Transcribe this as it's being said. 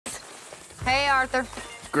Hey, Arthur.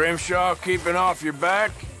 Grimshaw keeping off your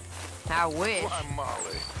back? I wish. Why,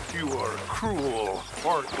 Molly, you are a cruel,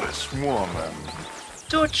 heartless woman.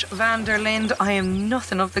 Dutch van der Linde, I am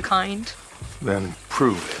nothing of the kind. Then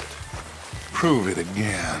prove it. Prove it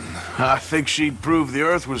again. I think she'd prove the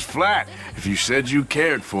Earth was flat if you said you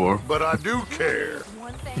cared for her. But I do care.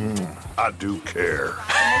 I do care.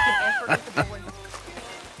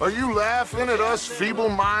 Are you laughing at us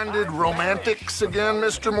feeble-minded romantics again,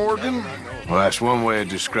 Mr. Morgan? Well, that's one way of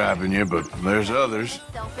describing you, but there's others.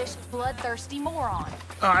 Selfish, bloodthirsty moron.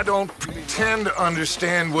 I don't pretend to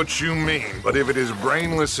understand what you mean, but if it is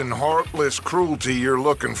brainless and heartless cruelty you're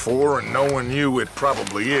looking for, and knowing you, it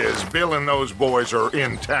probably is, Bill and those boys are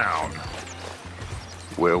in town.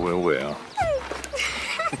 Well.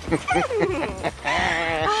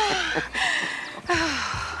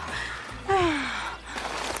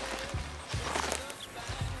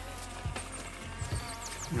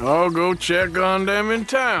 I'll go check on them in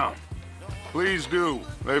town. Please do.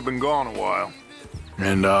 They've been gone a while.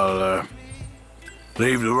 And I'll,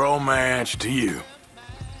 leave the romance to you.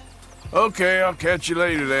 Okay, I'll catch you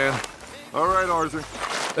later then. All right, Arthur.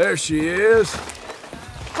 There she is.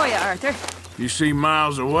 Hiya, Arthur. You seem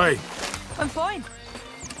miles away. I'm fine.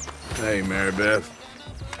 Hey, Mary Beth.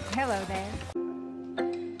 Hello there.